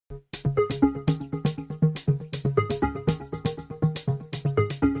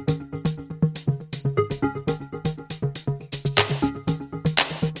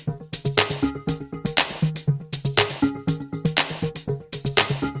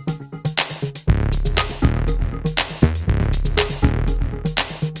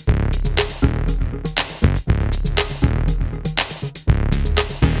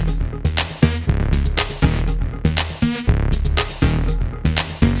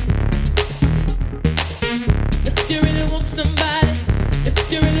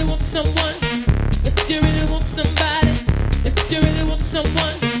someone, if you really want somebody, if you really want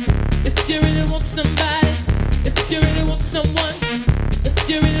someone, if you really want somebody, if you really want someone, if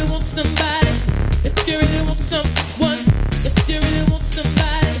you really want somebody, if you really want someone, if you really want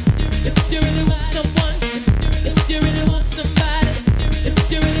somebody, if you really want someone, if you really want somebody, if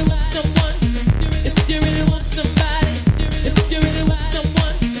you really want someone, if you really want somebody, if you really want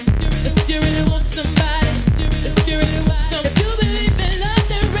someone, if you really want somebody, if you really want some. If you believe in love,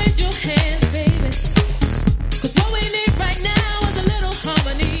 then raise your hands, baby. 'Cause what we need right now is a little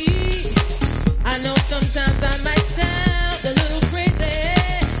harmony. I know sometimes I might sound a little crazy,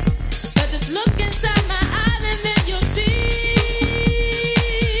 but just look inside my eyes and then you'll see.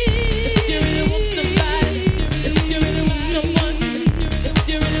 If you really want somebody, if you really want someone, if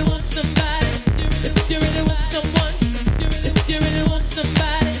you really want somebody, if you really want someone, if you really want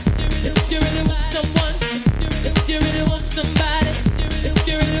somebody, if you really want someone, if you really want somebody, if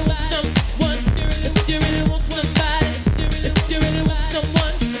you really want someone, if you really want somebody, if you really want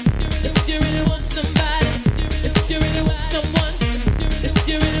someone, if you really want somebody, if you really want someone, if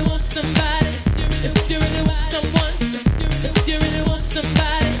you really want somebody, if you really want someone, if you really want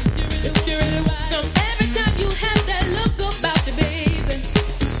somebody, if you really want some. Every time you have that look about you, baby,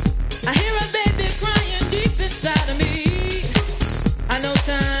 I hear a baby crying deep inside of me. I know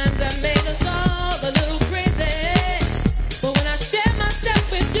times I made us all a little crazy, but when I share myself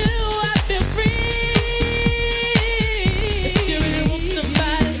with you, I feel free. If you really want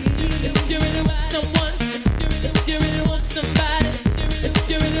somebody, if you really want someone, if you really want somebody, if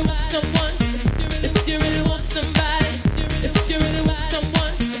you really want someone, if you really want somebody, if you really want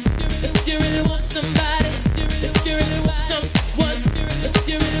someone, if you really want somebody, if you really want someone, if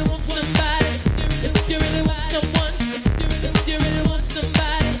you really want somebody, if you really want someone, if you really want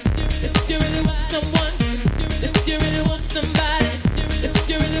somebody, if you really want someone, if you really want somebody, if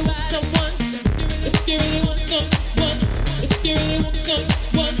you really want someone, if you really want someone, if you really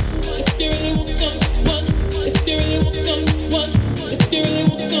want someone, if you really want someone, if you really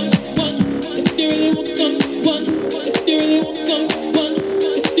want someone, if you really want someone, if you really want someone, if you really want someone,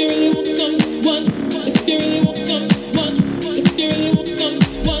 if you really want someone, if you really want someone, if you really want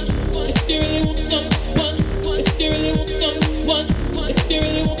someone, if you really want someone, if you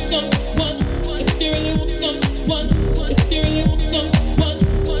really want someone, if you really want someone, if you really want someone, if you really want someone,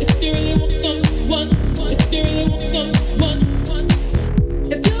 if you really want someone, if you really want someone.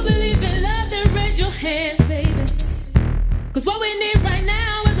 If you believe in love, then raise your hands, baby. 'Cause what we need right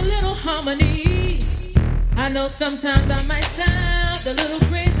now is a little harmony. I know sometimes I might sound a little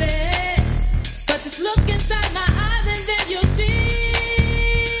crazy, but just look inside my eyes and then you'll see.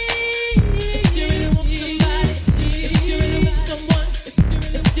 If you really want somebody, if you really want someone,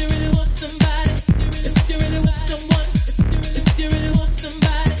 if you really want somebody, if you really want someone, if you really want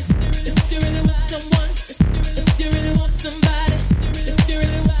somebody, if you really want someone, if you really want somebody, if you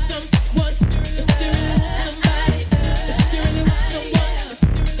really want someone, if you really want somebody, if you really want someone,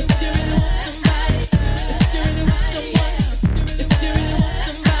 if you really want somebody, if you really want someone, if you really want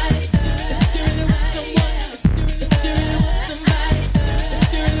somebody, if you really want someone,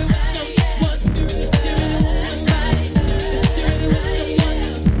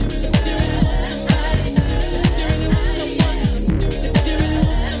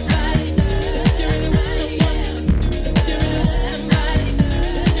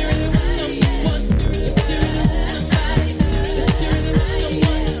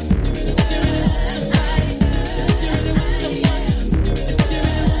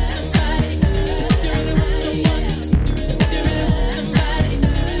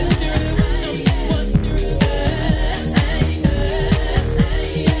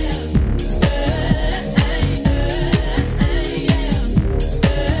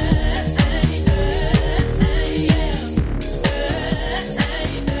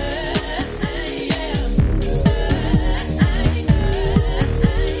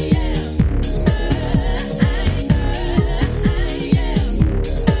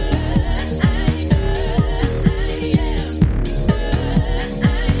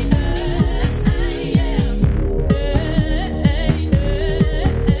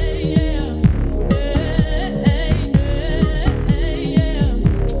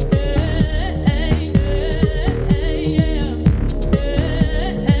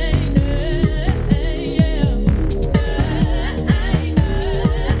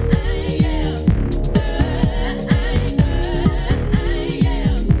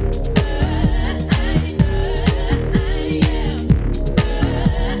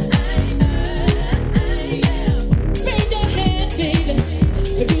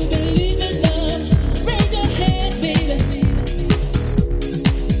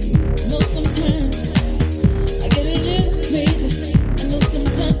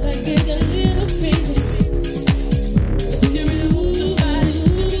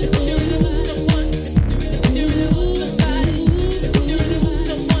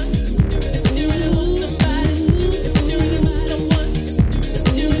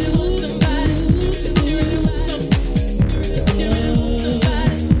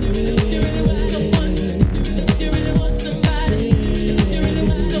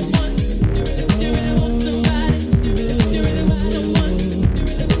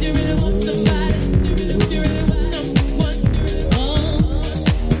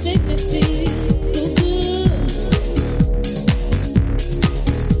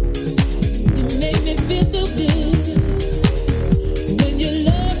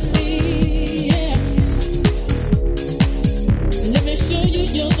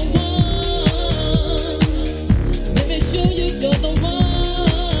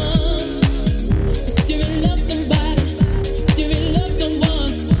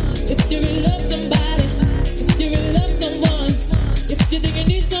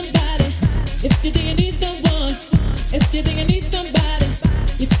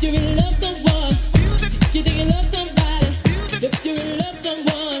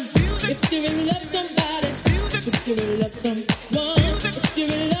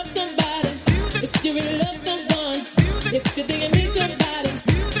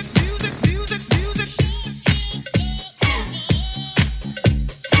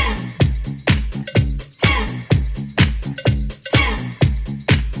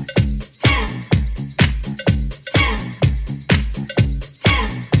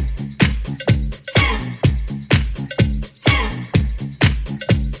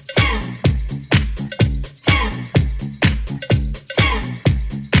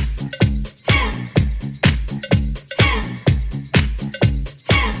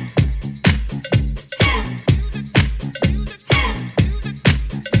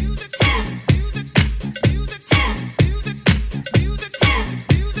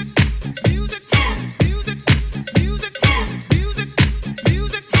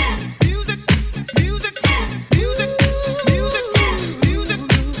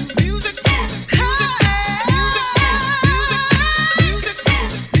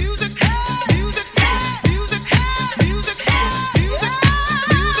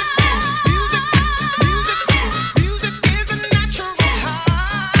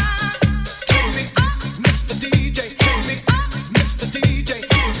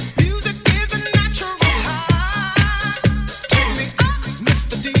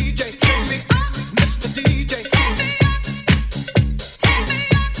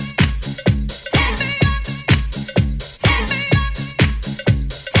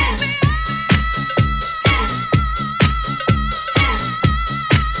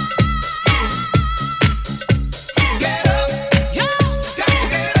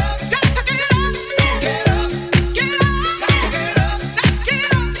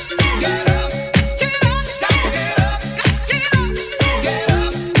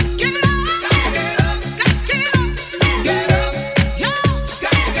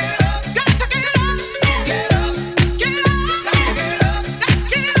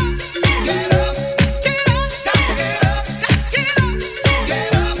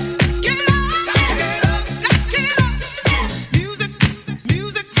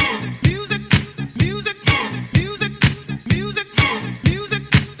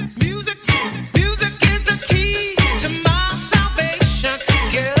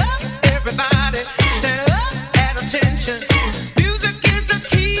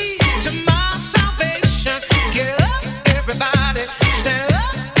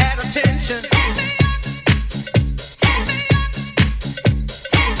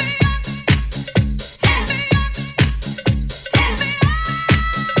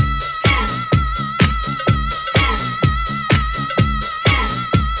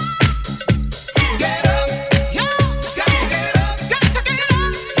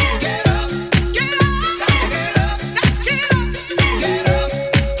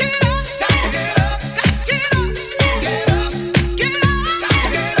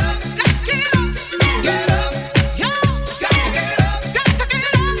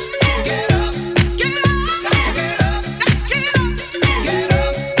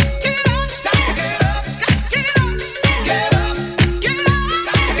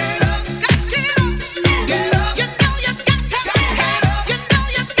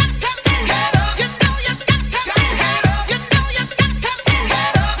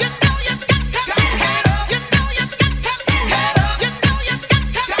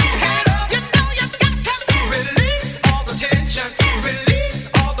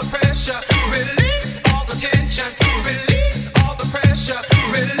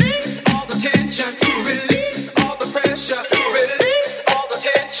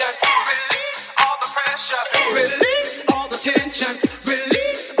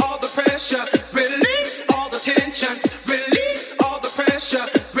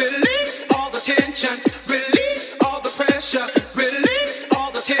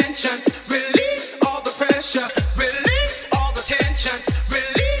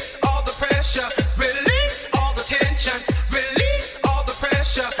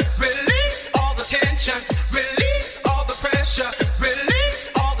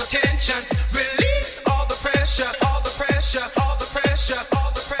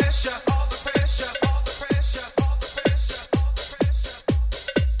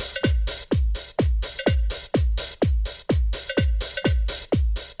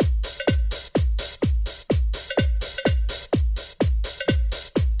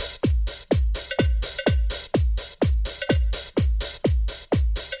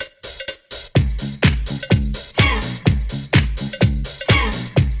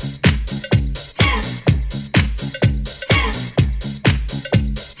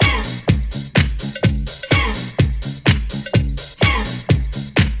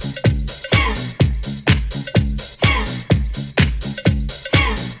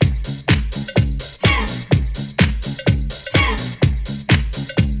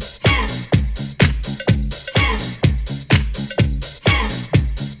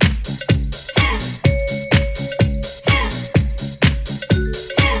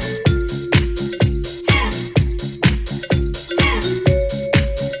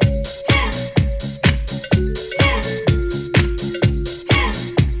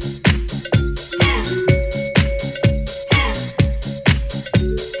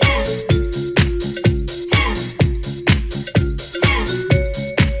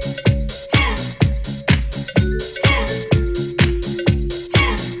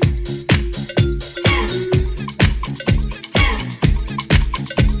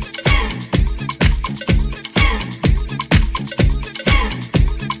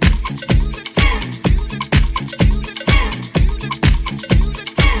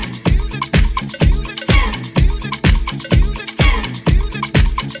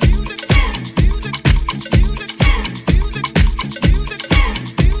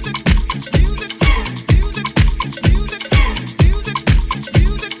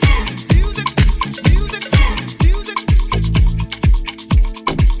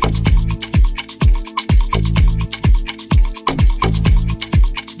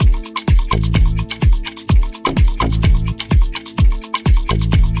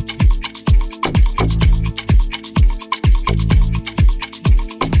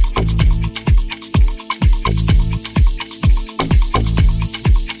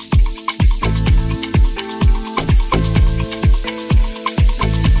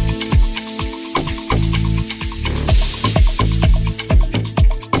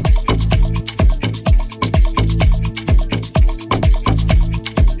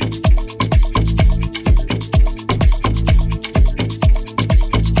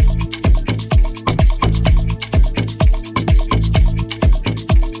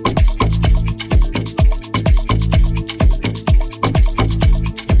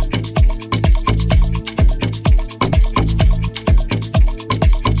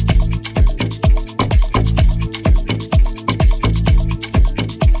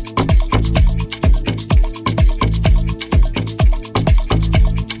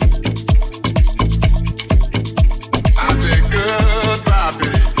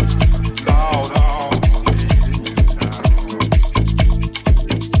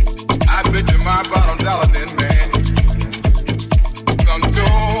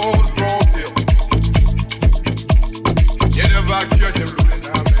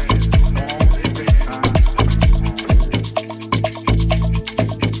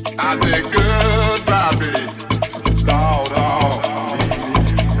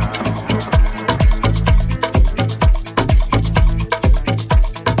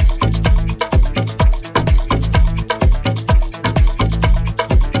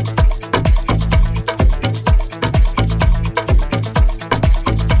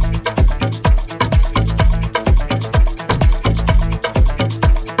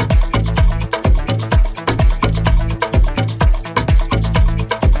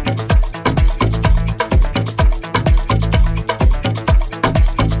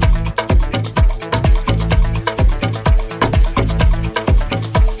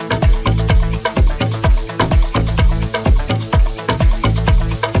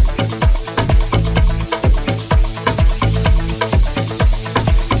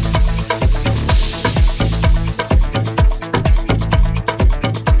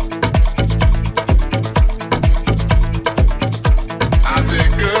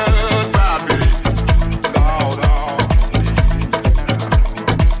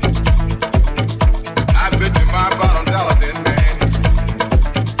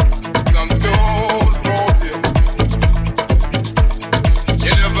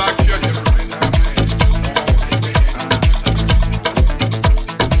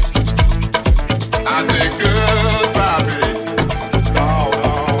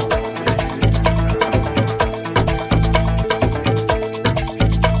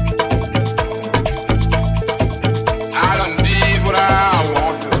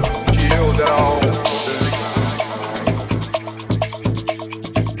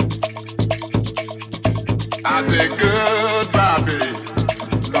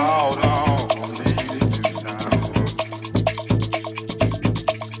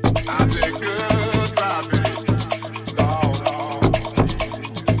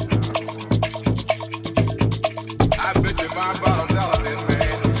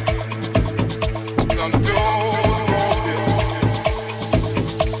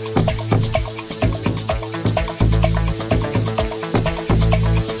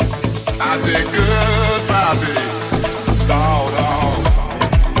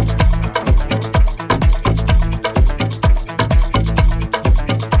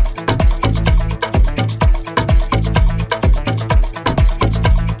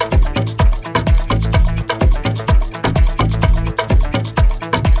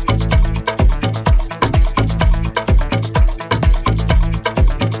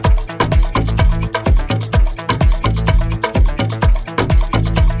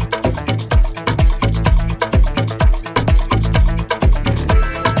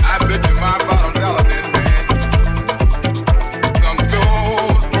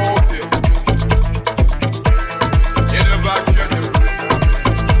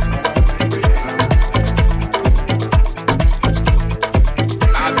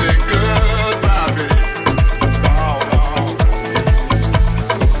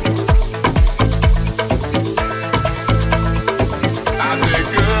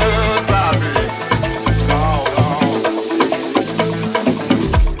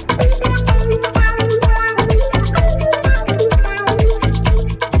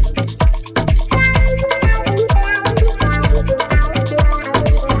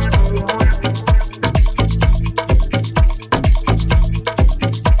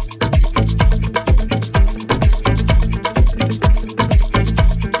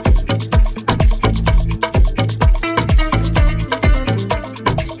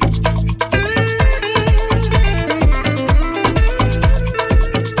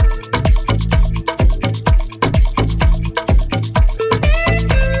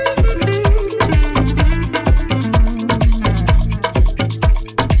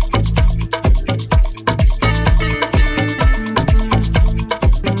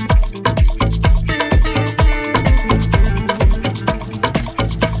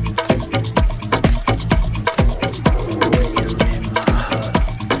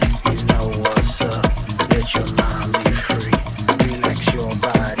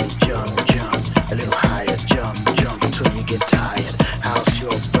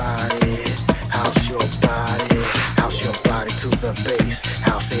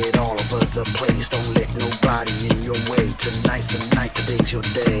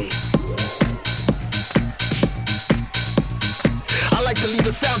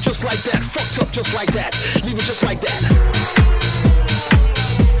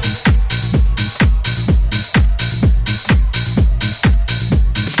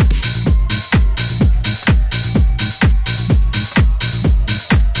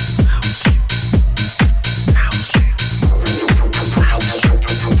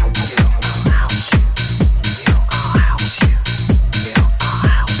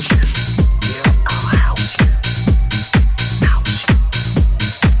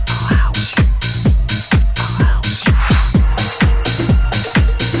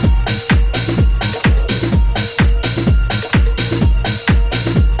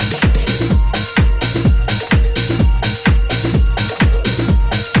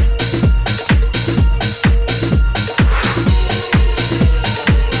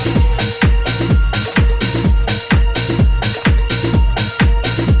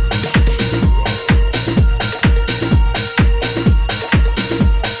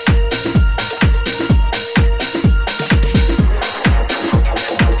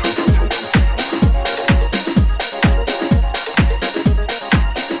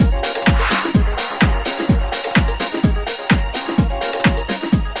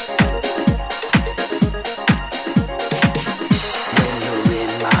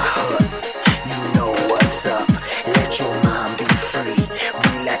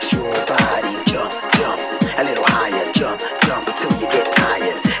 House your body, jump, jump, a little higher, jump, jump until you get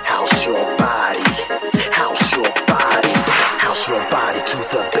tired. House your body, house your body, house your body to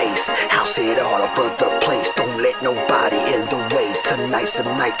the bass. House it all over the place. Don't let nobody in the way. Tonight's the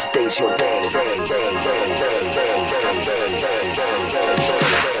night, today's your day.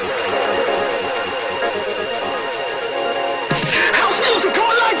 House music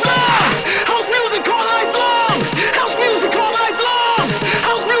all lifelong. House music all lifelong. House music all lifelong.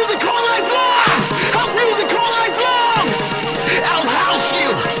 House music all lifelong. House music all lifelong. I'll house you.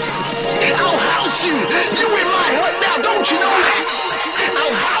 I'll house you. You in my heart now, don't you know that?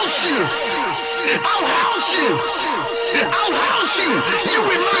 I'll house you. I'll house you. I'll house you. You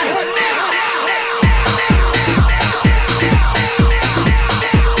in my heart now.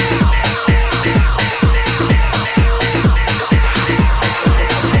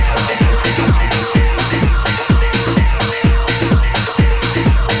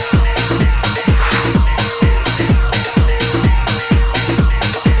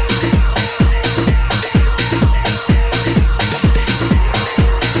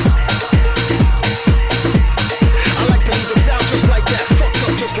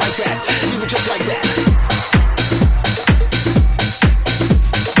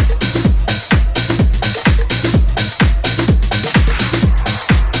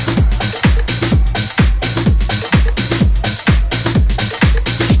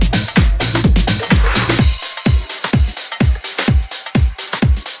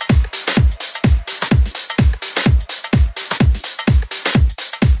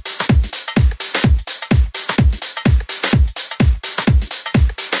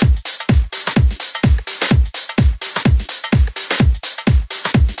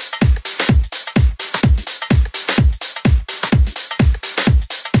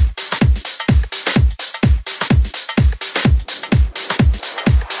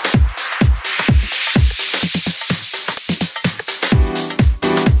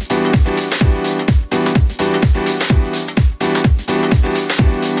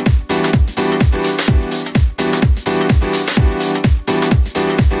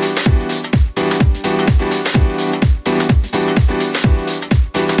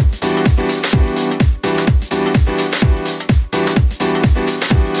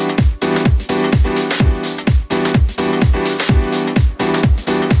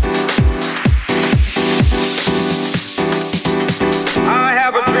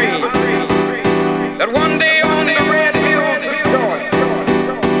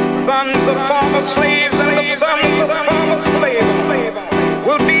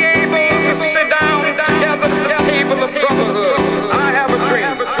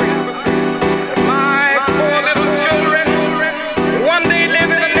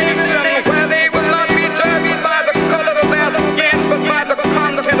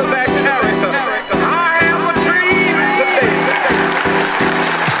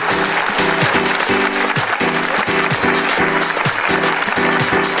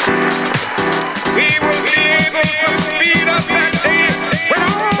 We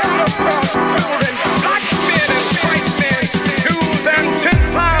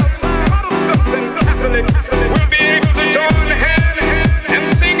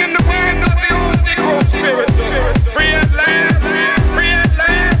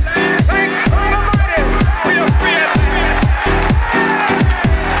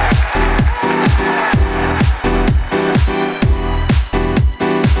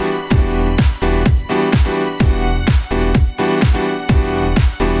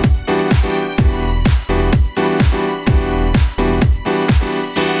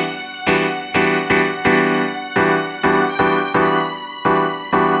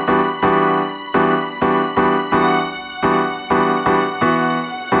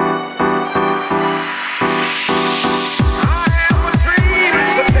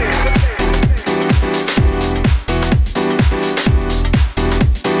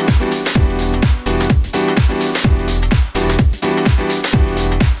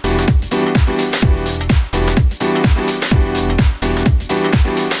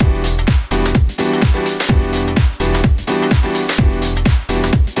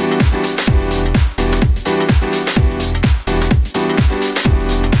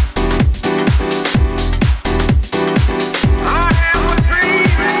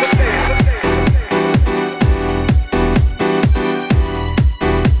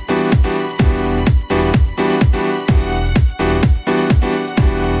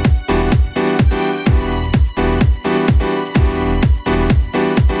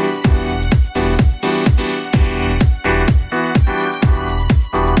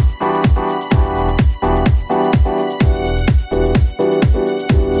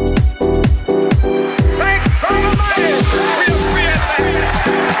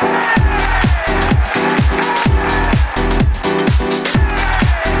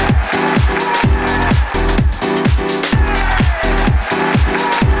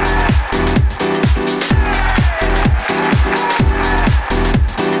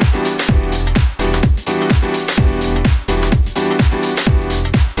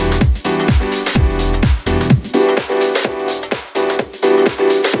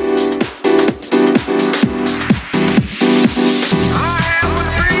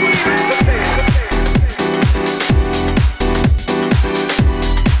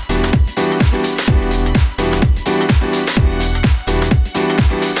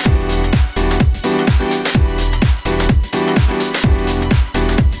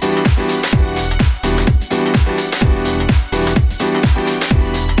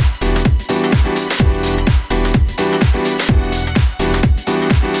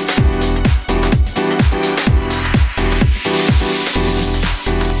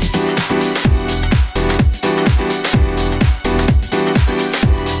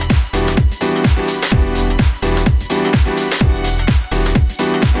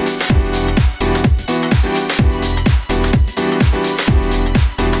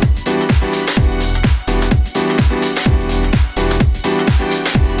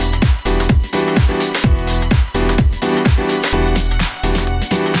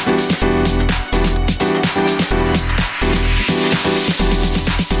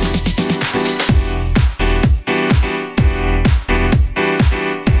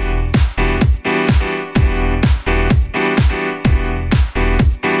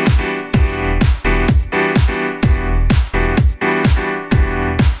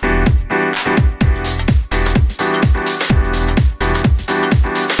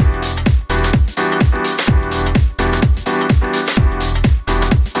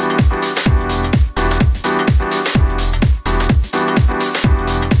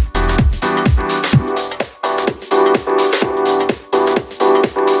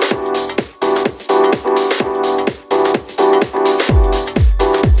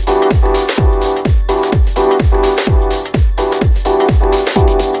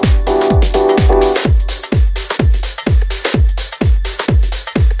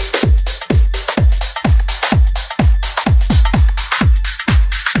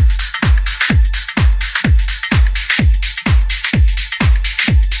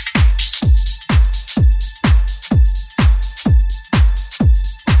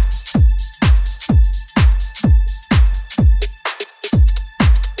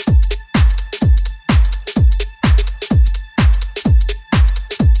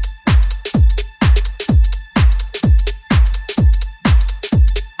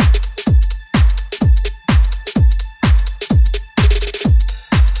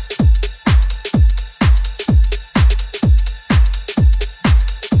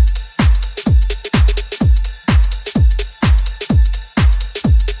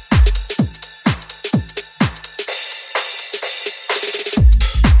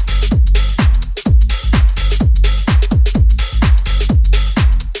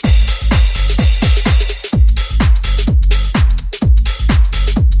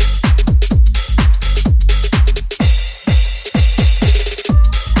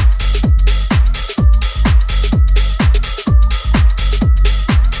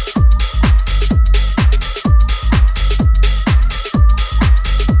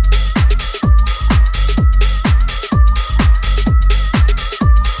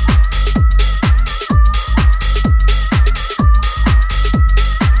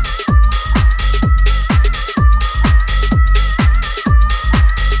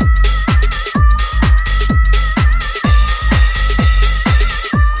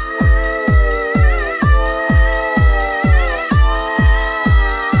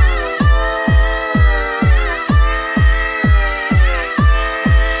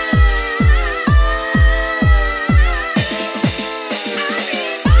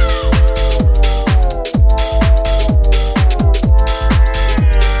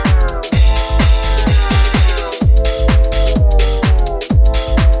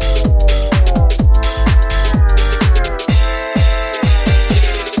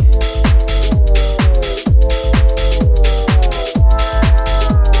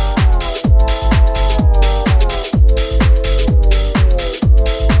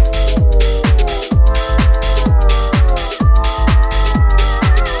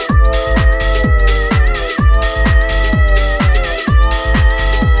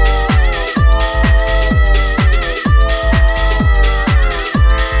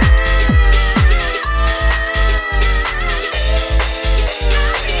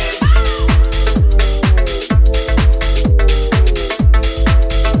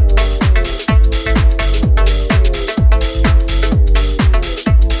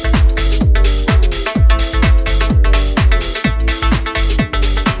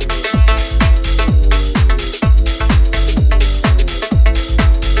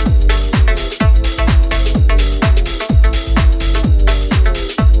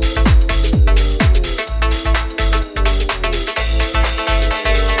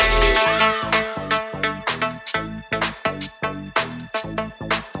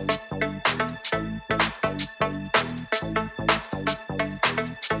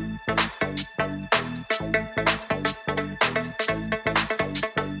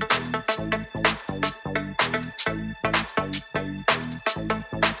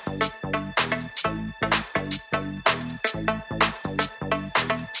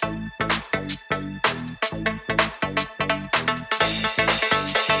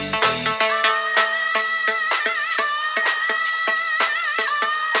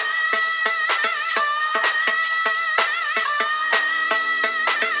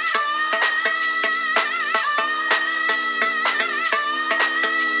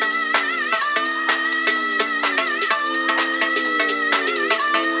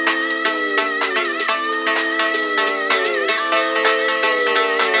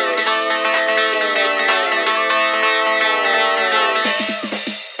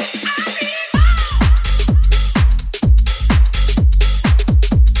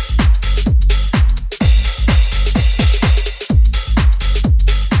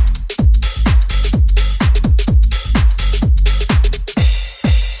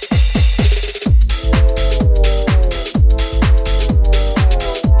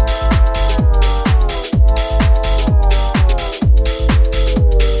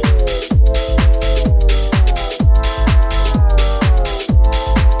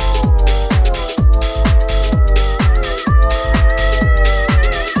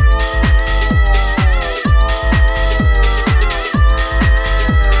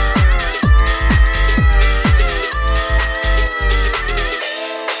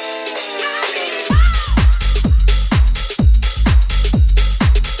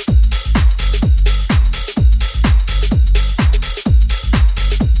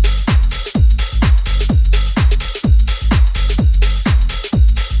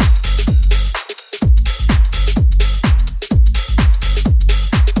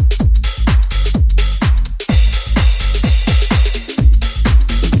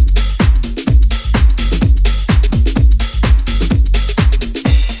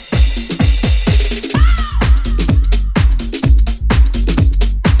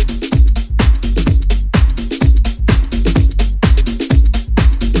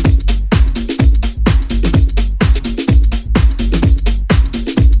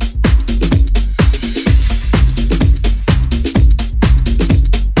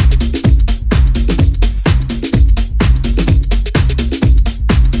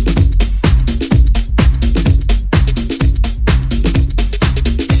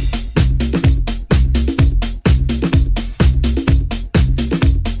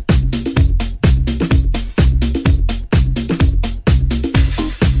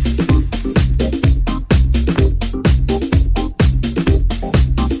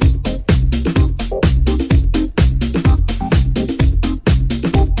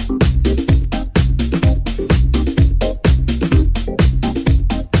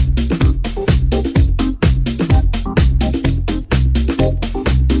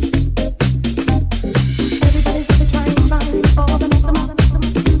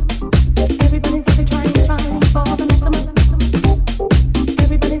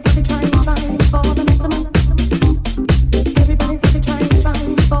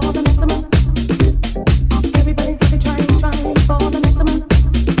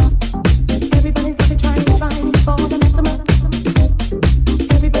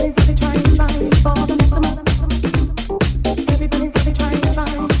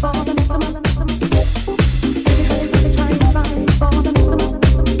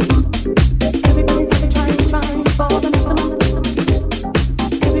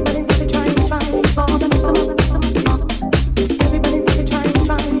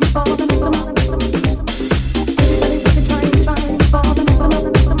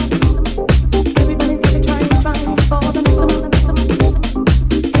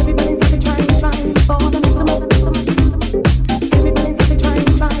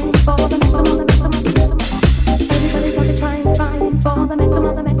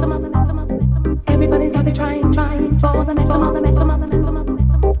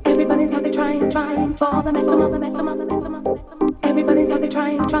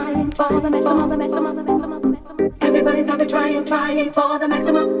trying for the maximum, the maximum, the maximum, the maximum. Everybody's out there trying for the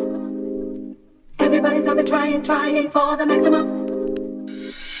maximum. Everybody's out there trying for the maximum.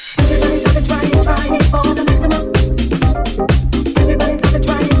 Everybody's out there trying for the maximum. Everybody's out there trying for the maximum. Everybody's out there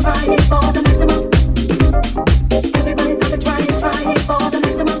trying for the maximum. Everybody's out there trying for the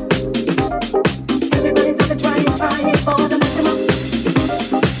maximum. Everybody's out there trying for the maximum.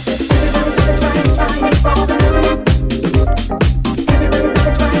 Everybody's out there trying for the maximum.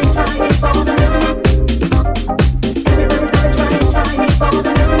 Everybody's out there trying for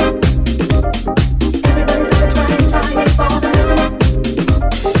the maximum. Everybody's out there trying for the maximum.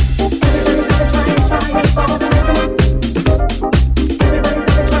 Everybody's out there trying for the maximum.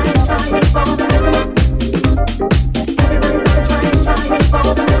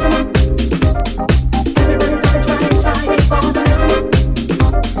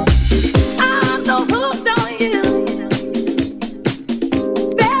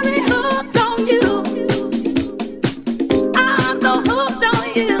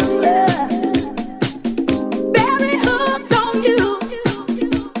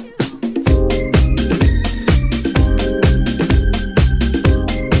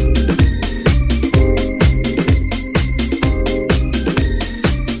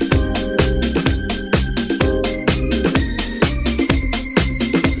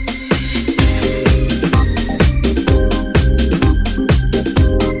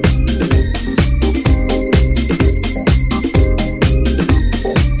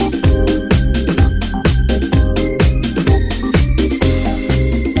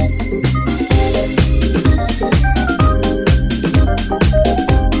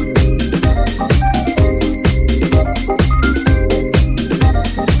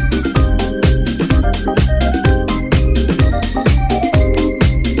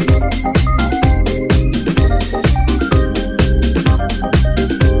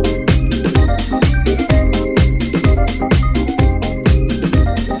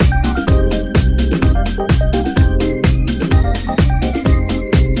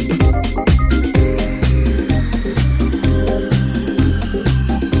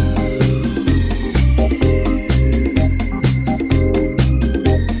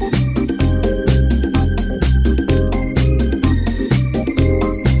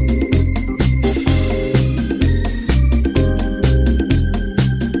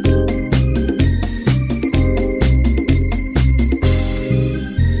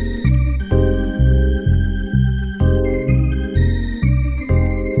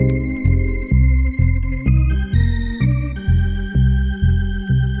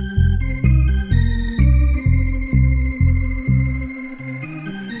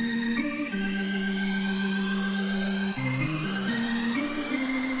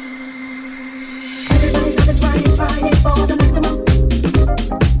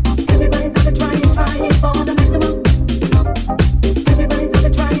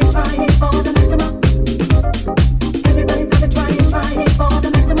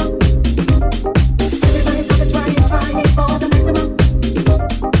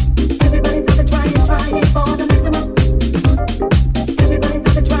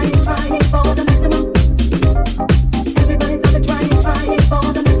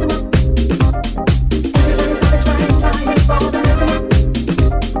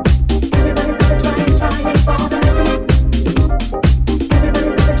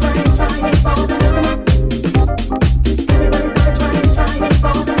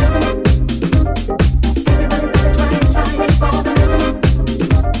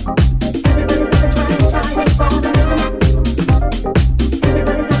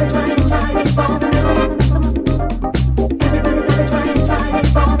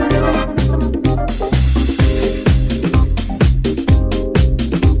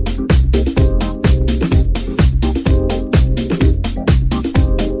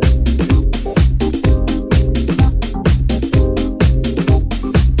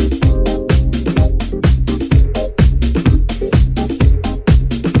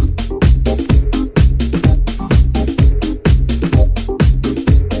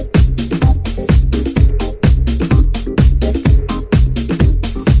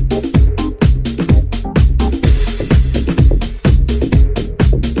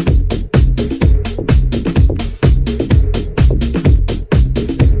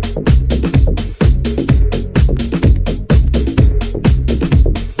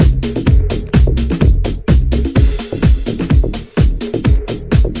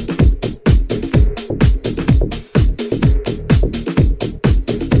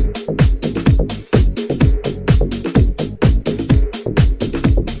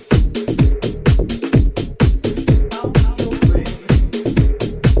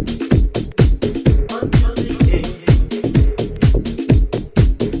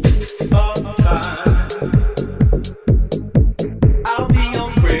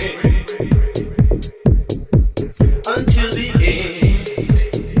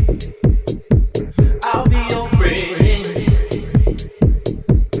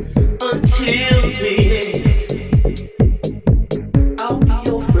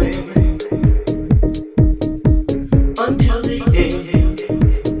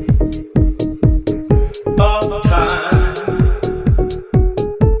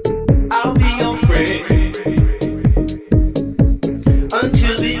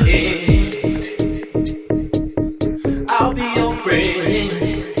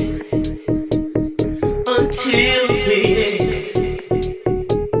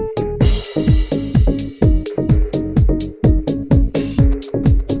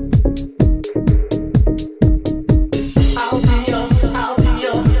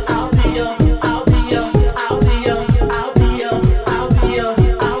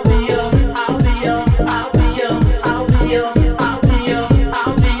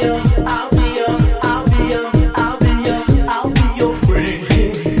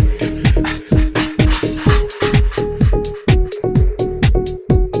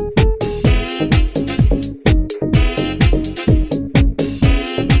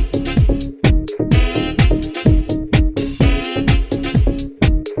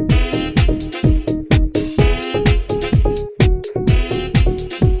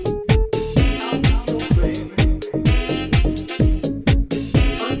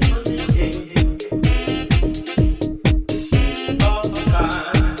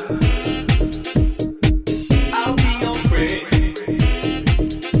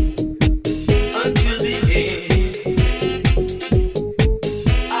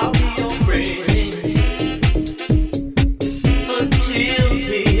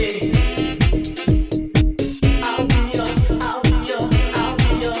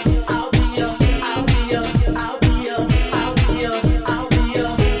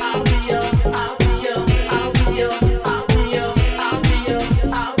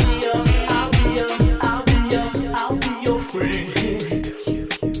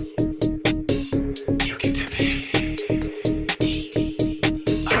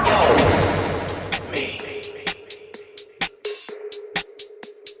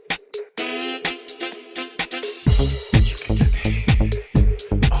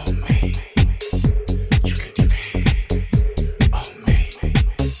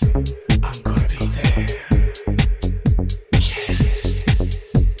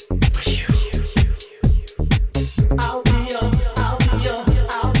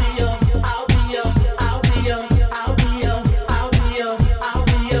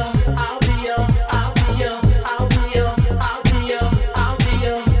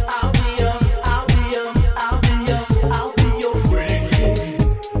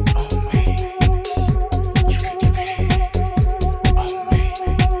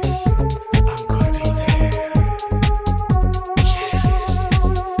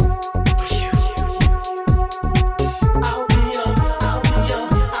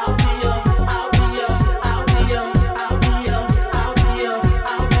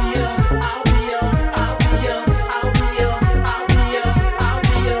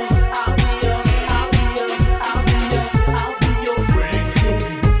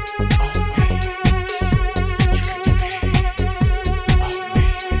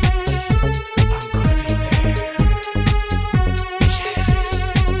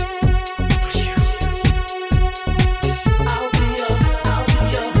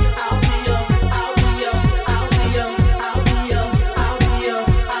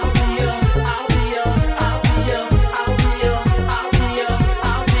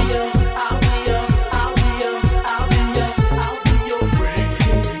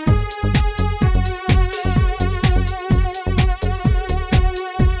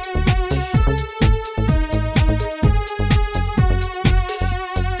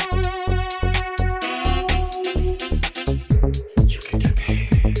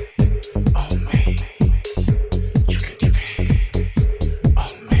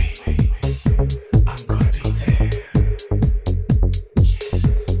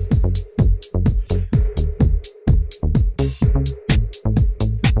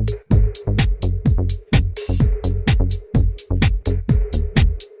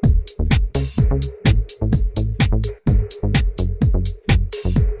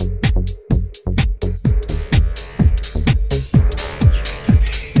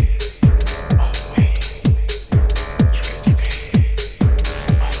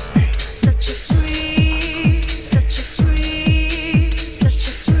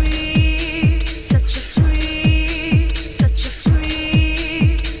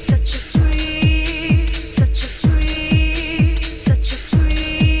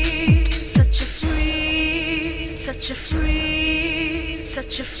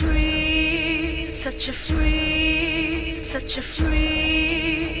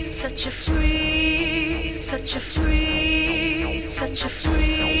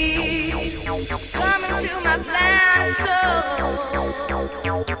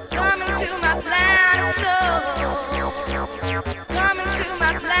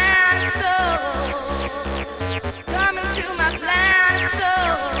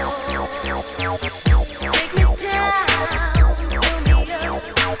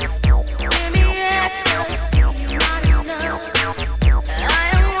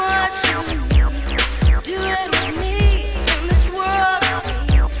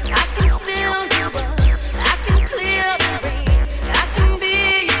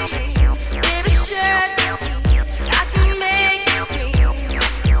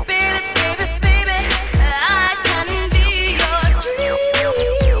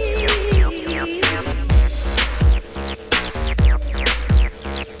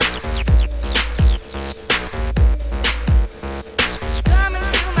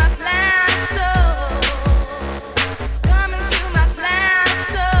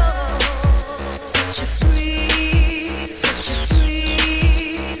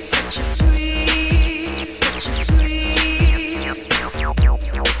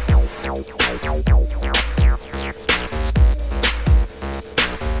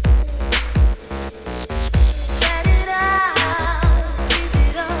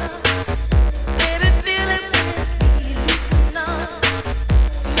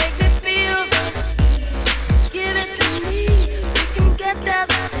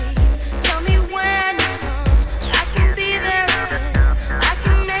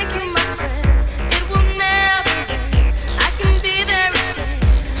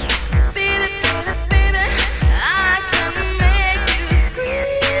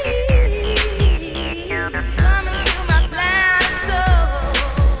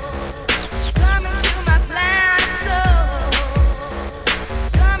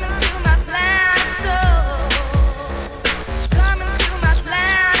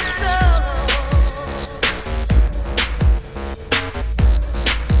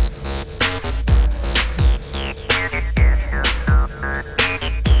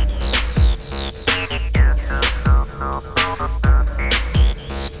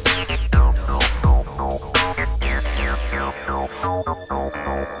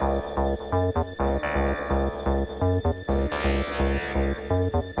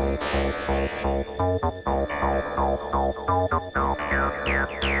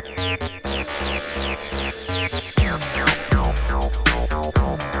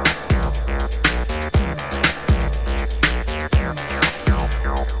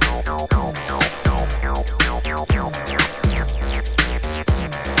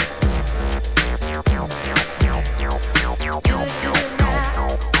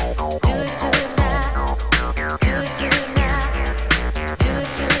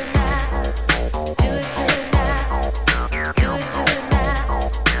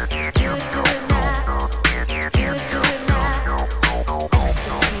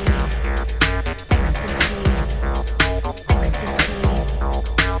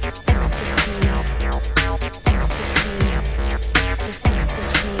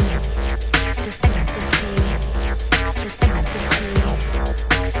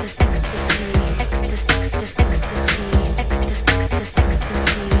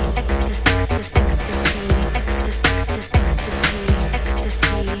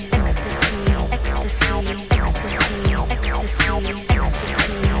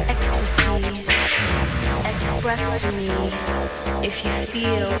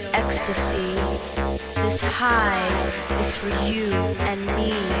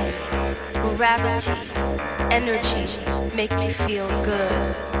 Make you feel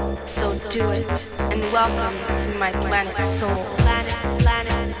good, so do it, and welcome to my planet soul. Planet,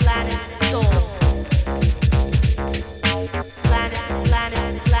 planet, planet soul. Planet,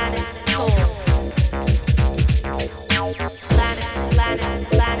 planet, planet soul. Planet, planet,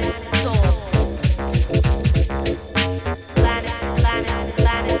 planet soul. Planet, planet,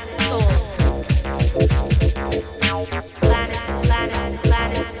 planet soul. Planet, planet,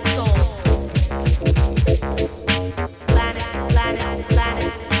 planet soul. Planet,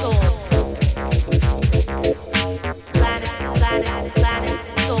 planet, soul.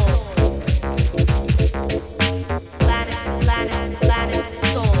 Planet, planet, planet soul. Planet, planet, planet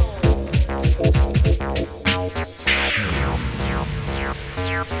soul.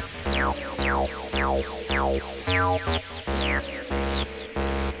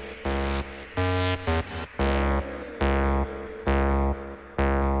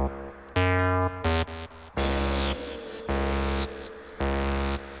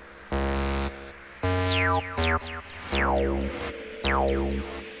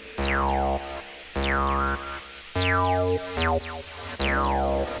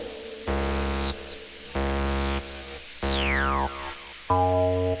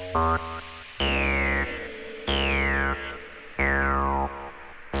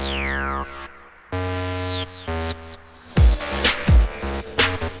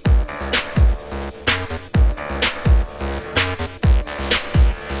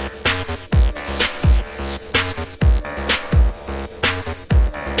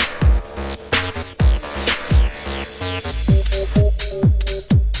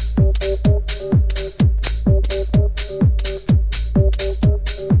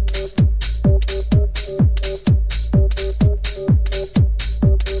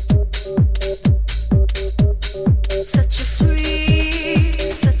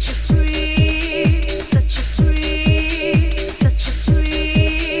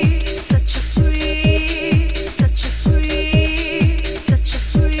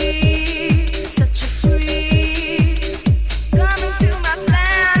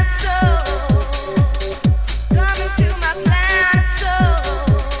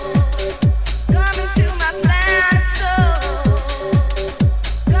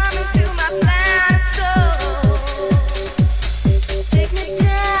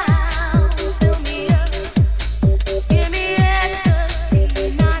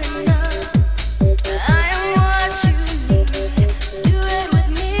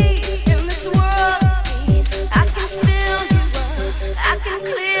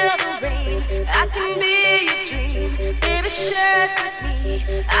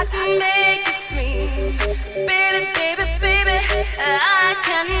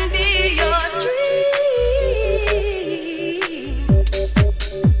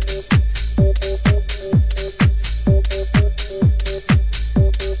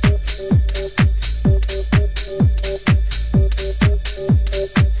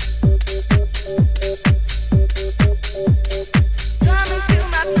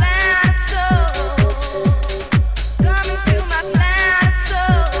 Coming to my planet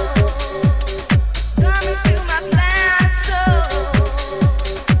soul.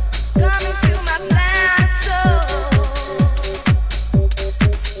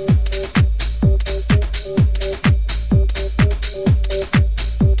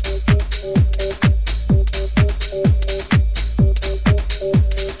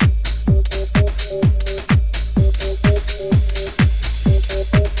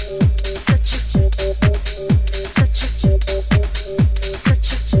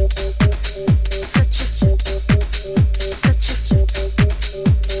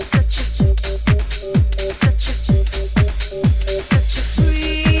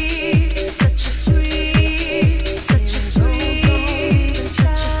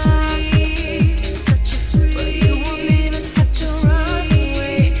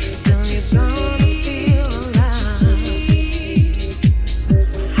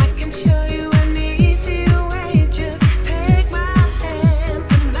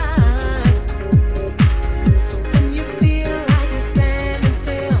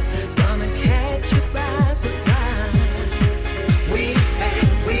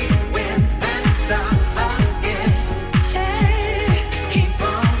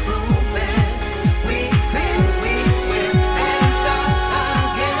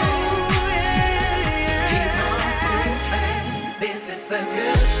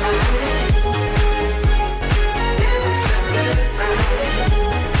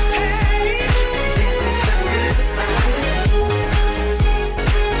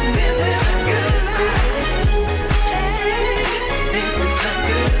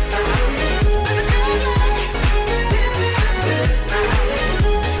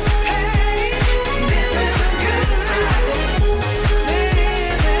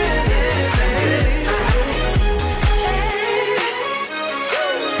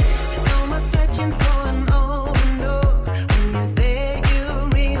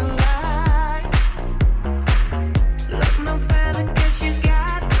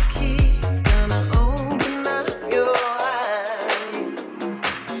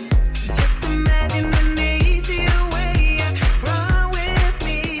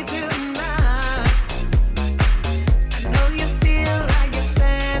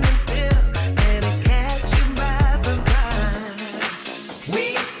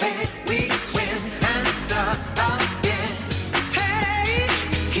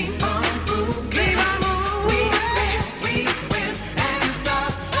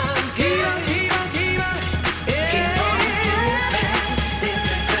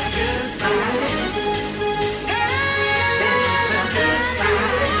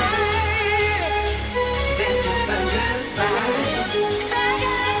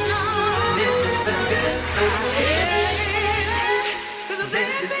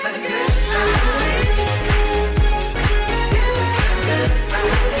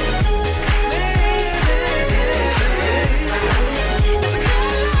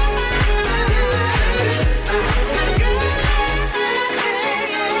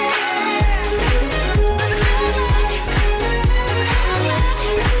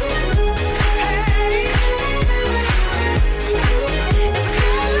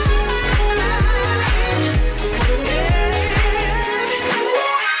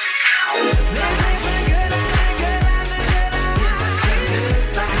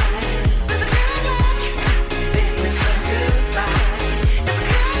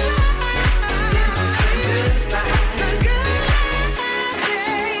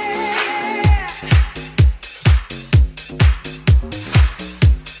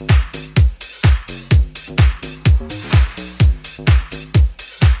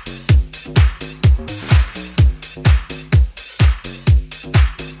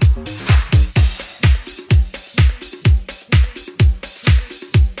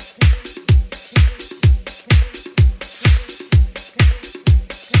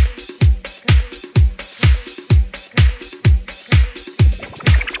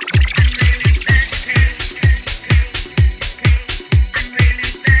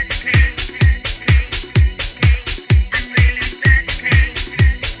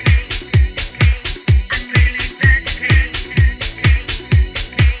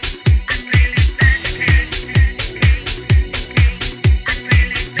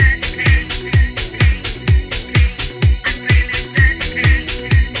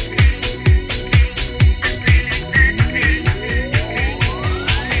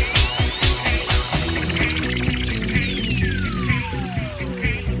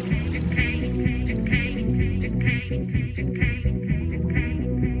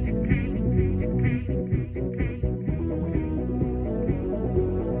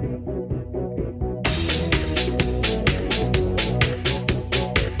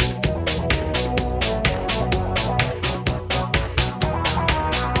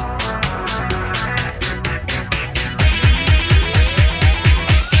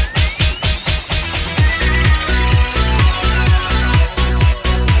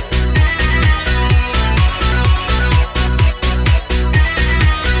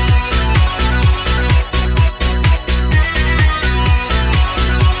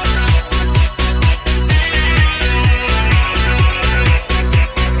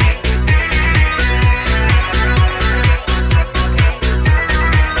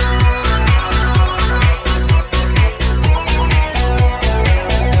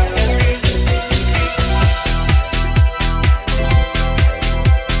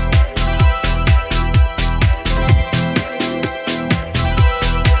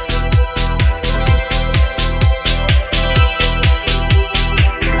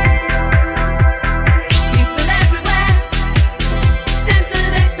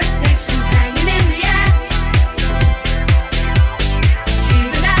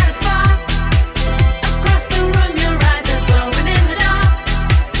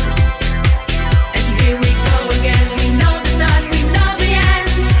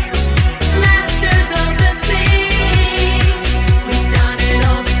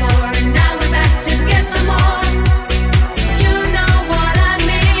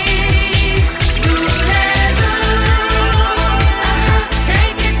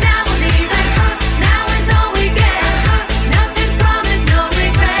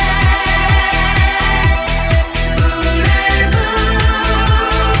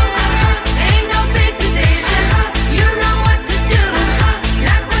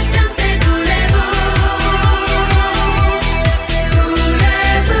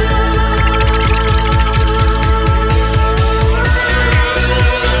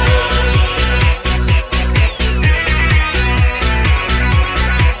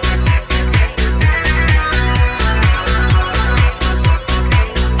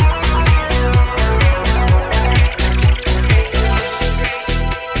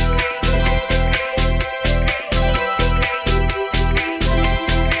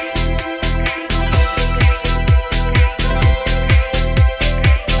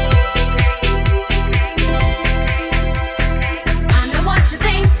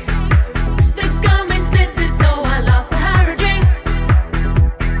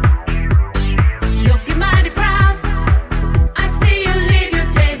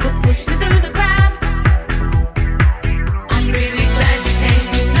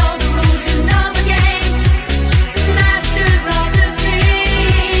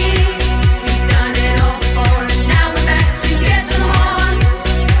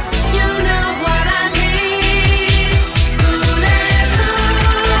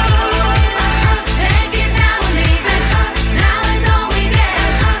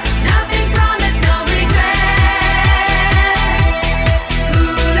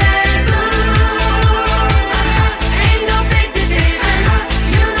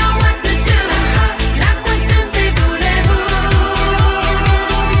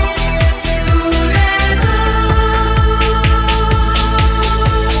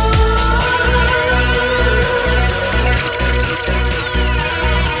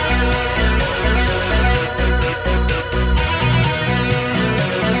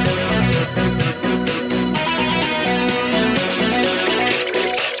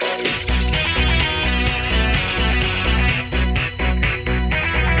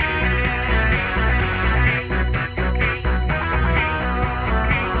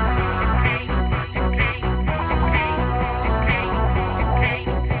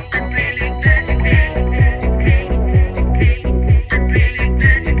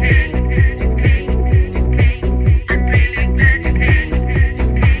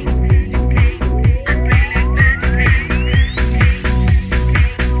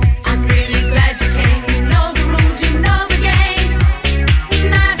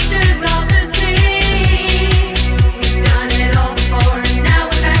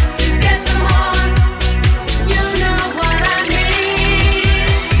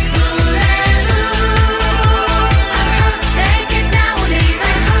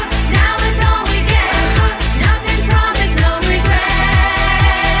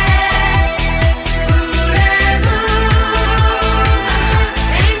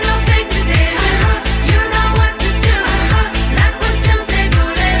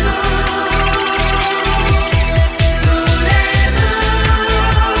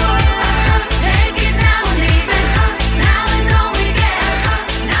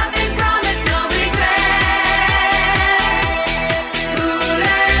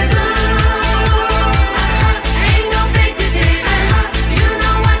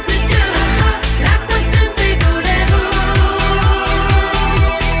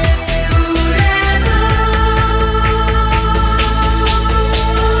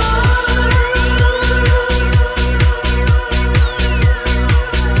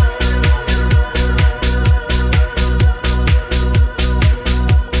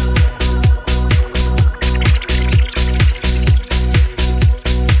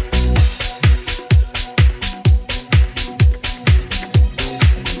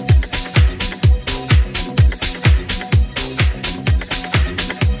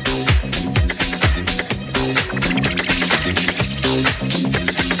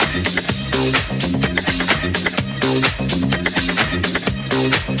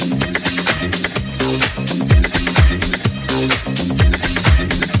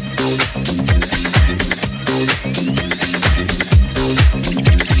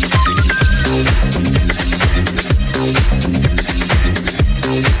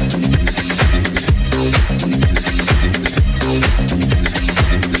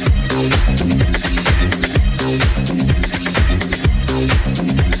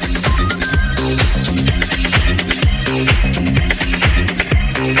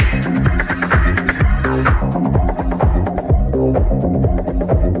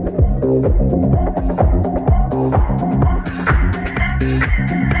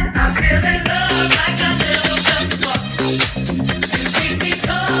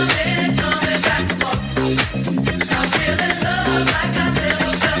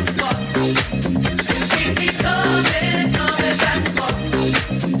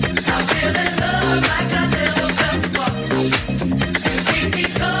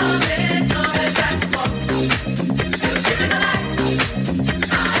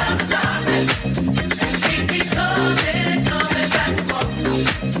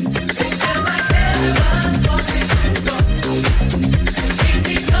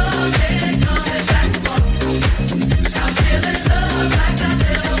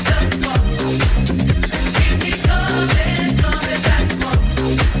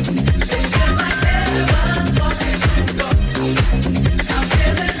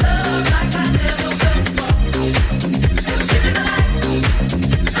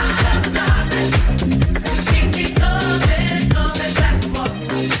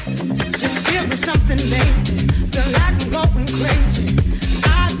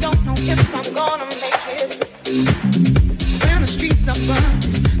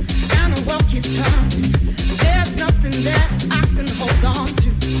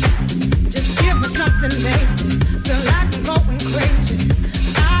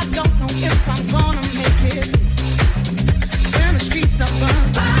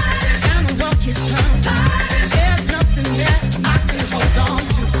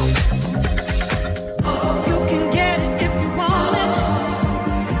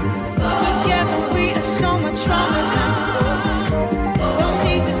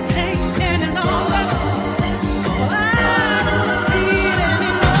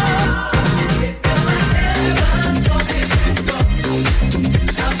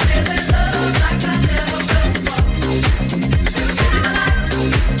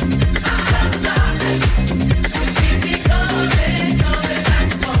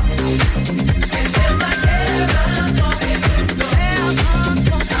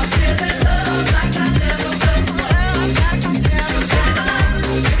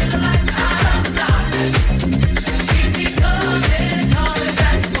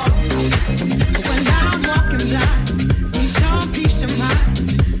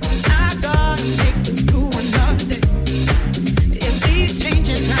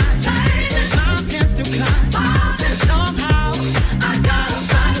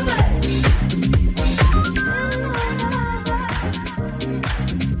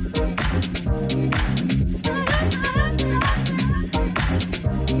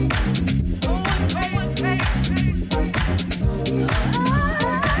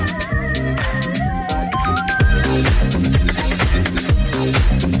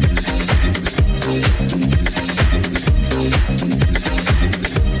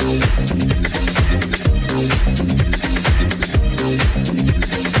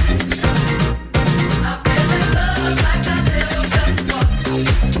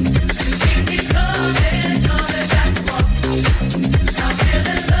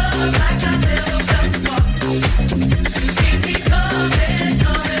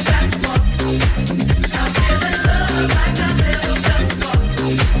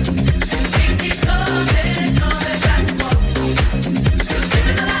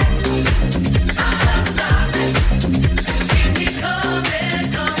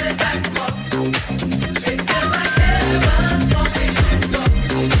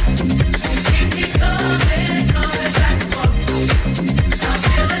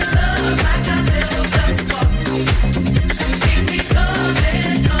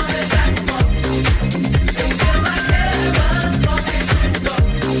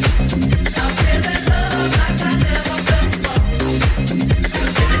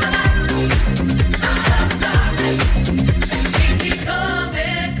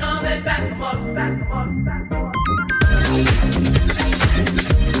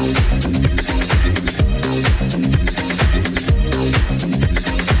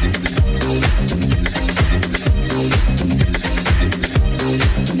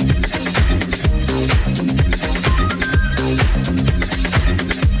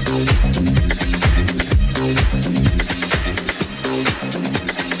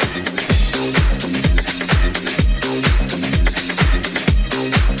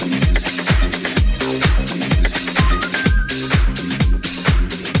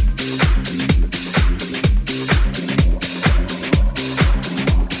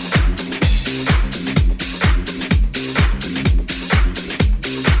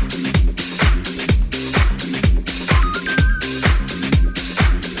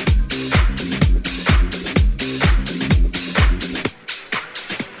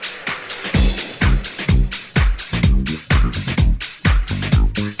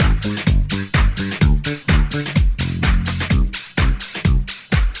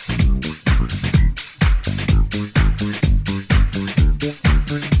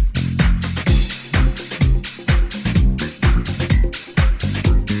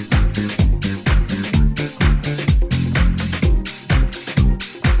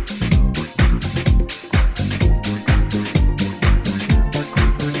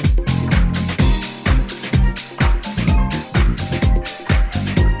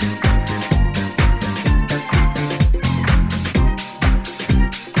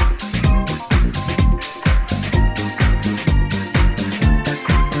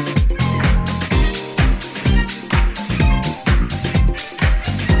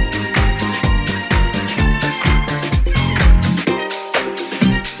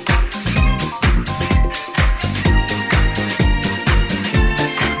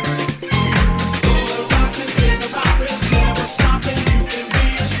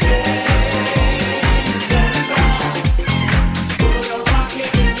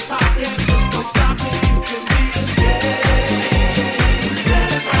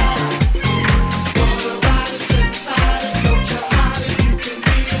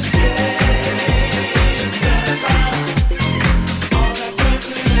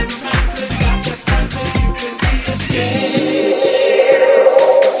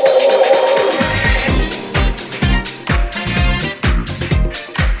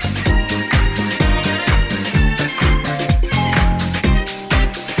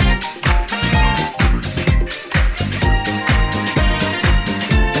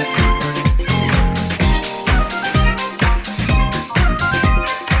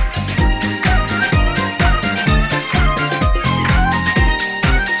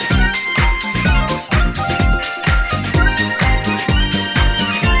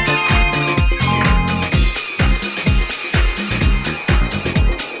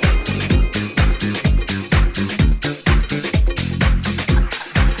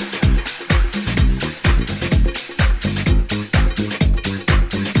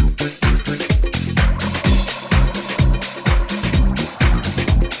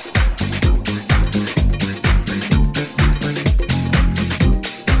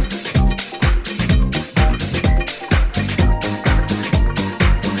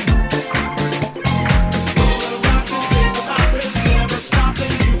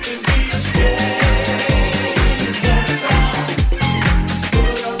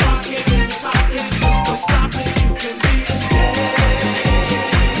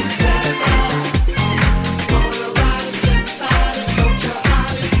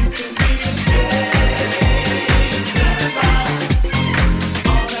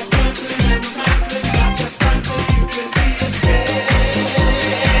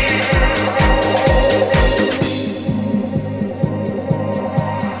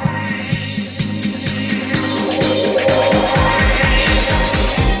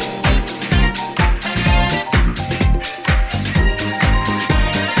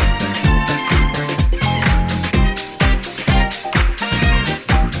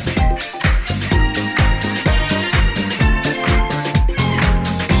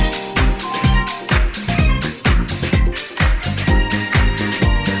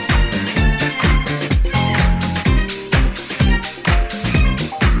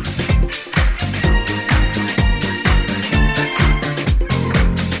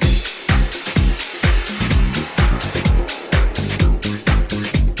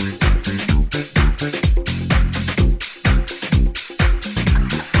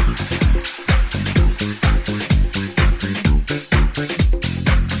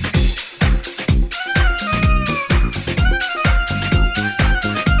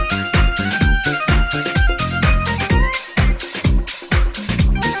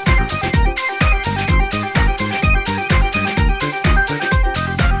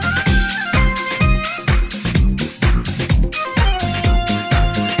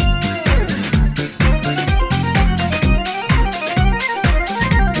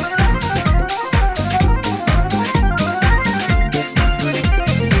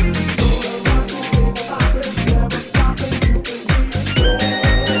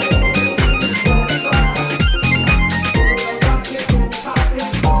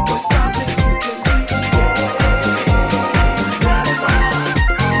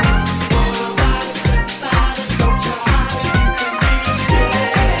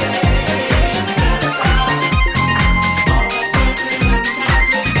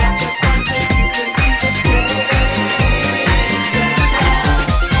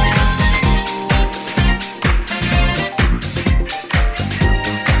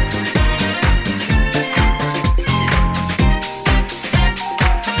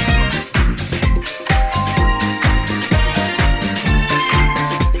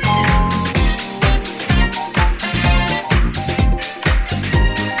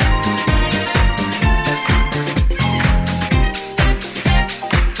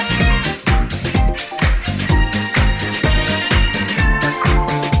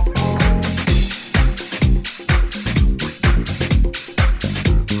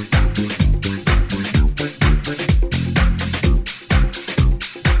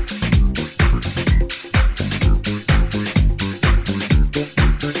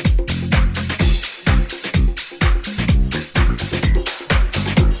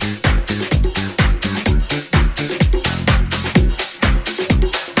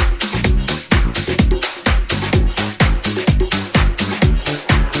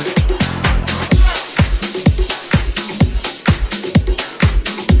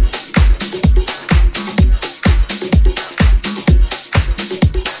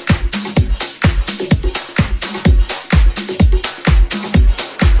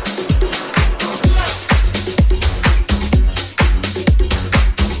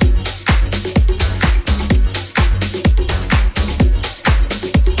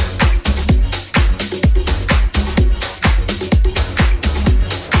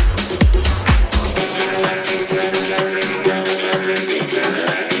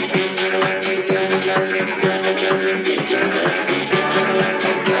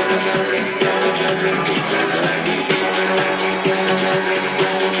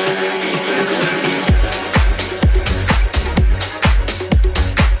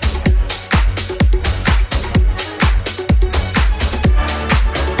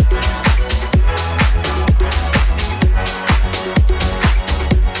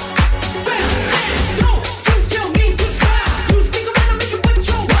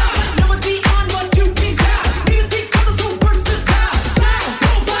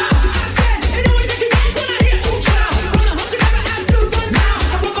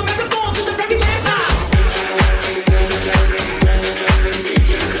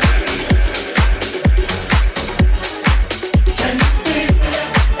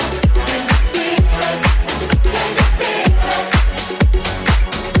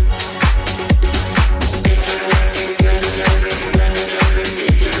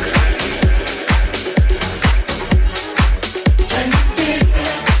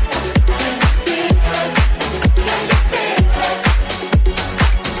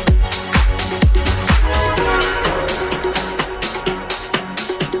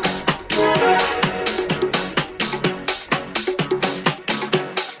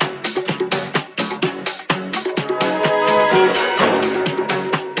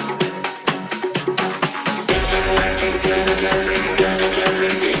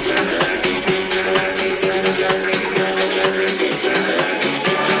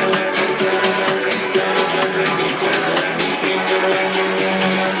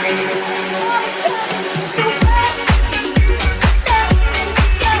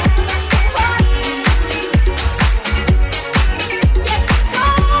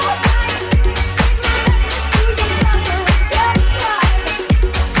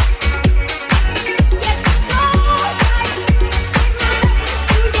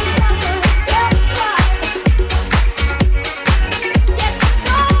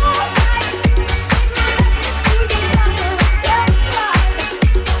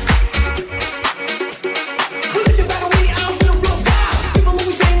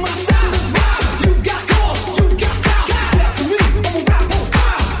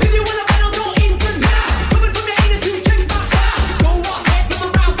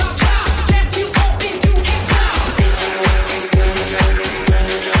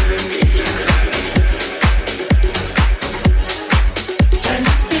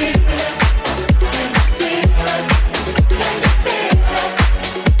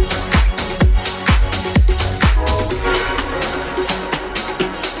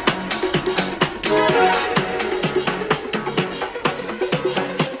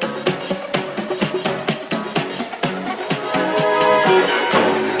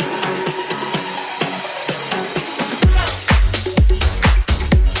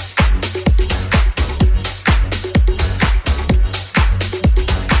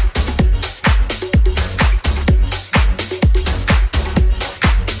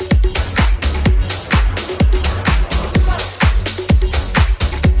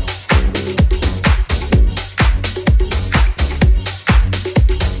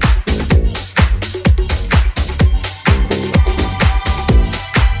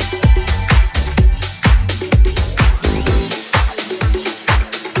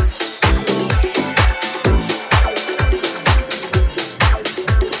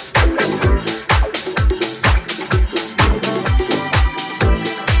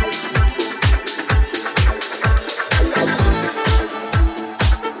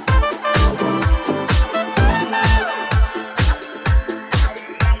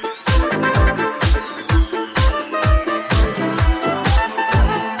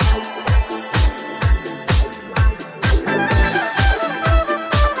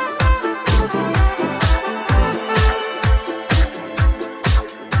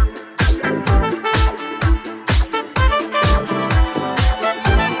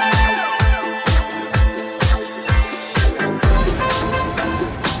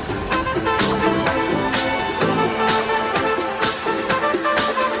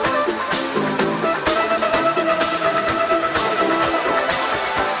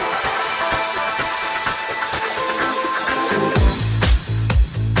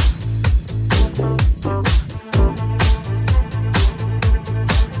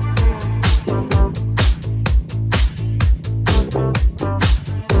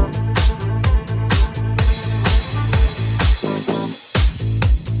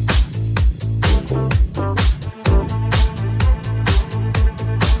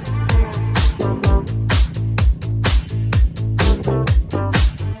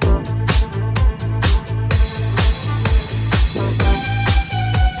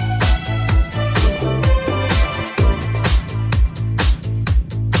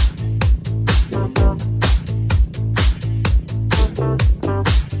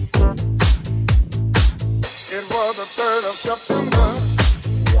 3rd of September.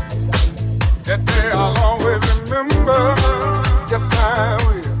 That day I'll always remember. Yes, I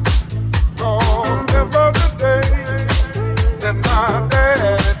will. 'Cause that was the day that my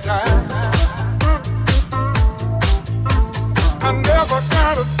daddy died. I never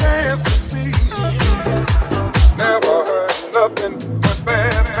got a chance to see. Never heard nothing but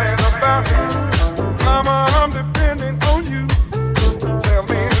bad things about him. Mama, I'm depending on you. Tell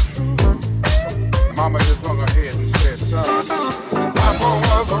me the truth. Mama just hung her head and said, son, Papa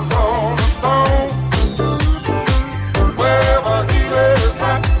was a rolling stone. Wherever he laid his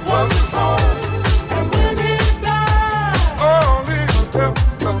hat was his home. And when he died, all he left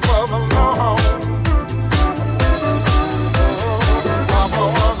us was alone. Papa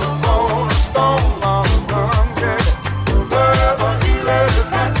was a rolling stone, mama, yeah. Wherever he laid his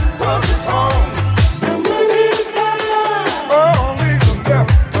hat was his home. And when he died, all he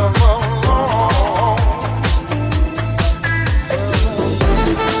left us alone.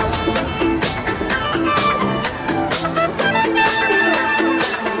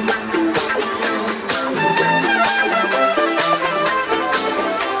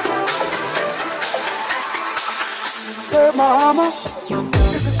 Hey, mama,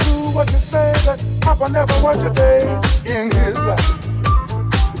 is it true what you say that Papa never worked a day in his life?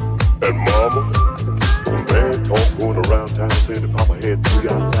 And mama, the man talk going around town saying that Papa had 3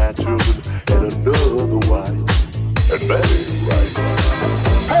 outside children and another wife. And that ain't right.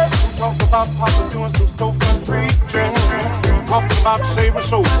 Heard some talk about Papa doing some storefront preaching, talking about saving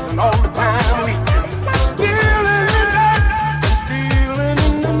souls and all the time we dealing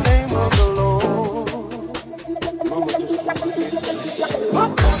in the name of the Lord.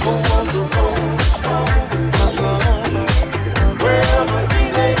 Papa was a rolling stone. Wherever he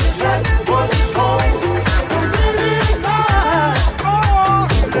laid his hat was his home. And when he died, all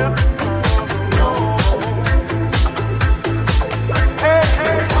he left was alone. Hey,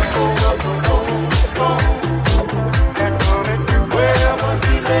 hey, Papa was a rolling stone. Wherever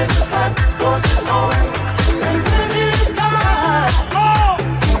he laid his hat was his home. And when he died, all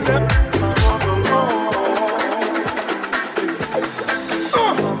he left was alone.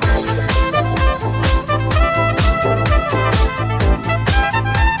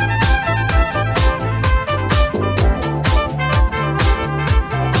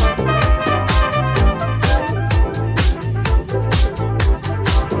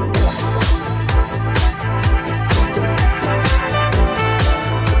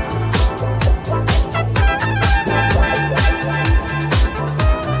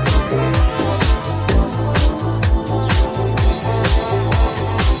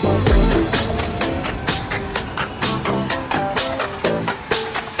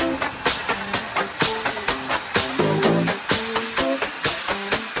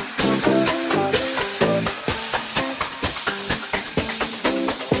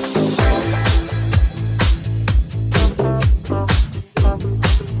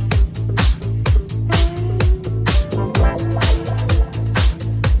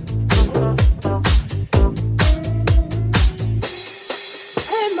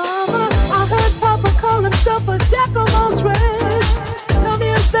 Hey mama, I heard Papa call himself a jack of all trades. Tell me,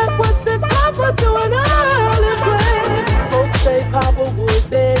 is that what's in Papa doing early grave? Folks say Papa would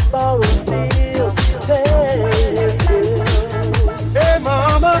beg, borrow, steal, Hey,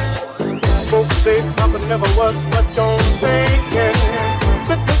 mama, folks say Papa never was much on thinking.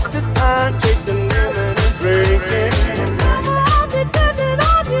 Spent this time chasing women and drinking. Mama, I'm depending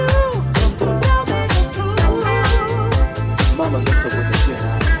on you. Tell me the truth. Mama looked over the shit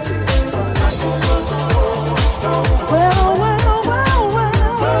out and said, son, Well.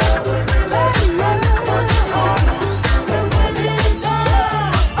 And when he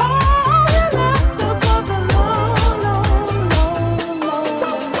died, all he left us was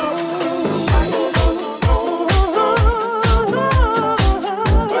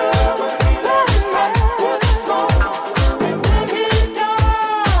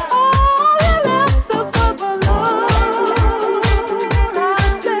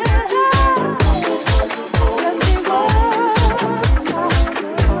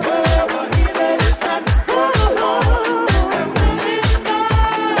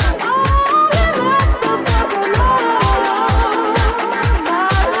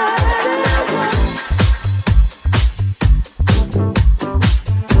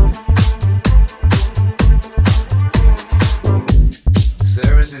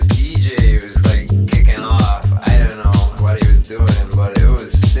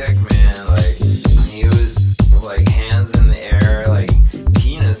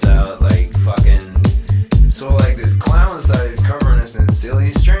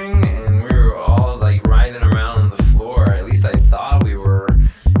silly string, and we were all like writhing around on the floor.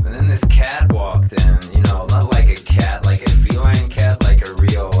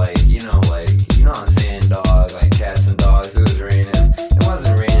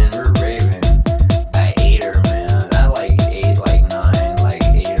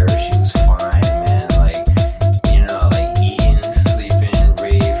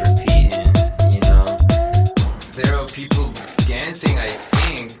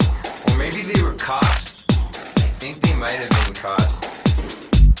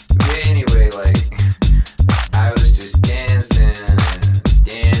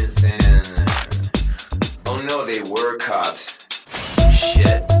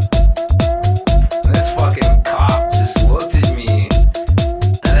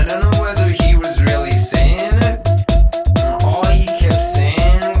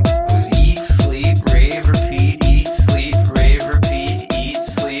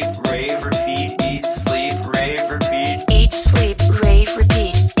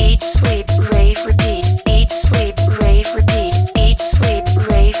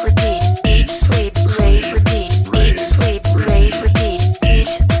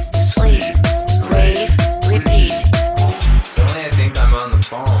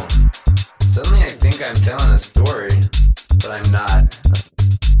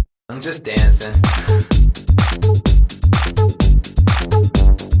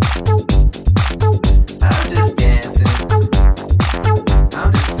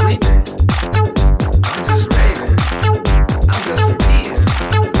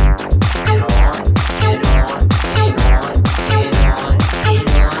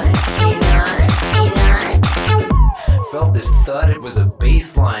 Just thought it was a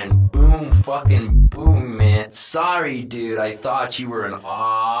bass line. Boom, fucking boom, man. Sorry, dude, I thought you were an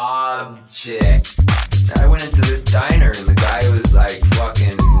object. I went into this diner and the guy was like,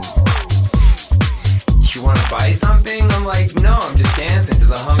 fucking, you wanna buy something? I'm like, no, I'm just dancing to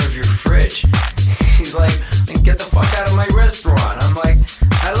the hum of your fridge. He's like, then get the fuck out of my restaurant. I'm like,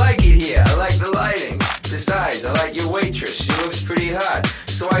 I like it here, I like the lighting. Besides, I like your waitress, she looks pretty hot.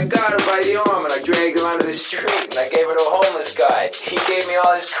 So I got her by the arm and I dragged her onto the street and I gave her to a homeless guy. He gave me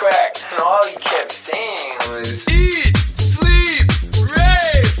all his crack and all he kept saying was, eat, sleep,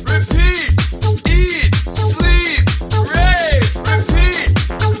 rave, repeat. Eat, sleep, rave, repeat.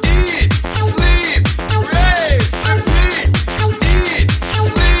 Eat, sleep, rave, repeat. Eat,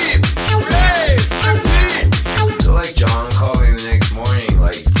 sleep, rave, repeat. So like John called me the next morning,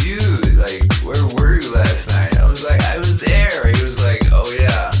 like, dude, like, where were you last night? I was like, I was there. He was like, oh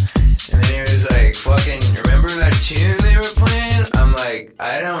yeah. And then he was like, fucking, remember that tune they were playing? I'm like,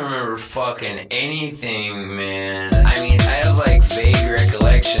 I don't remember fucking anything, man. I mean, I have like vague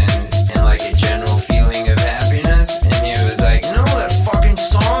recollections and like a general feeling of happiness. And he was like, no, that fucking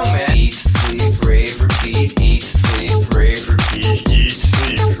song, man. Eat, sleep, rave, repeat. Eat, sleep, rave, repeat. Eat,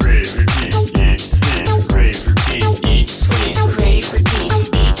 sleep, rave, repeat. Eat, sleep, rave, repeat. Eat, sleep, rave, repeat.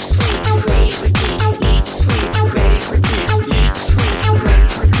 Eat, sleep, rave, repeat. Eat, sleep, rave, repeat. Eat, sleep, rave, repeat. Eat, sleep,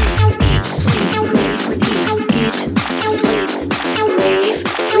 rave, repeat. Eat, sleep, rave, repeat. Eat, sleep, rave,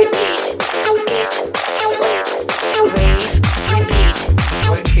 repeat.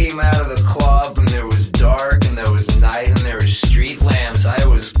 I came out of the club and there was dark and there was night and there were street lamps. I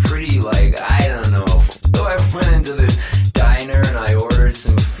was pretty like, I don't know. So I went into this diner and I ordered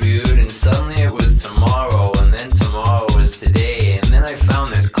some food and suddenly it was tomorrow and then tomorrow was today. And then I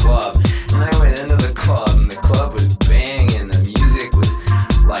found this club and I went into the club and the club was banging. The music was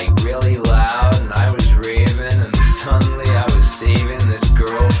like really loud and I was raving and suddenly I was saving this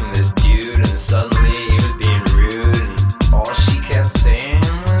girl from this dude and suddenly he was being rude and all she kept saying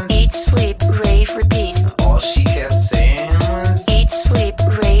was, eat, sleep, rave, repeat. All she kept saying was, eat, sleep,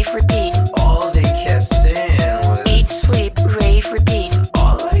 rave, repeat. All they kept saying was, eat, sleep, rave, repeat.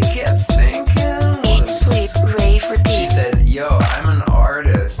 All I kept thinking was, eat, sleep, rave, repeat. She said, yo, I'm an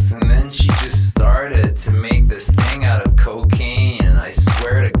artist. And then she just started to make this thing out of cocaine. And I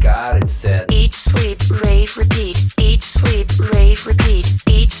swear to God it said, eat, sleep, rave, repeat. Eat, sleep, rave, repeat.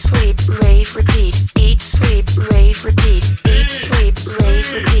 Eat, sleep, rave, repeat. Eat, sleep, rave, repeat. Eat, sleep,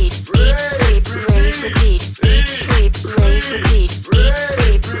 rave, repeat. Eat, sleep, rave, repeat. Eat, sleep, rave, repeat. Eat,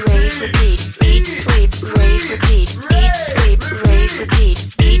 sleep, rave, repeat. Eat, sleep, rave, repeat. Eat, sleep, rave, repeat.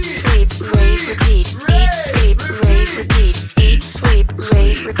 Eat, sleep, rave, repeat. Eat, sleep, rave, repeat. Eat, sleep,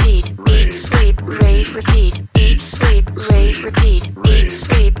 rave, repeat. Eat, sleep, rave, repeat. Eat, sleep, rave, repeat. Eat,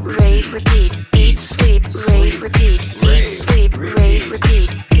 sleep, rave, repeat. Eat, sleep, rave, repeat. Eat, sleep, rave,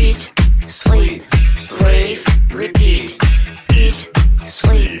 repeat.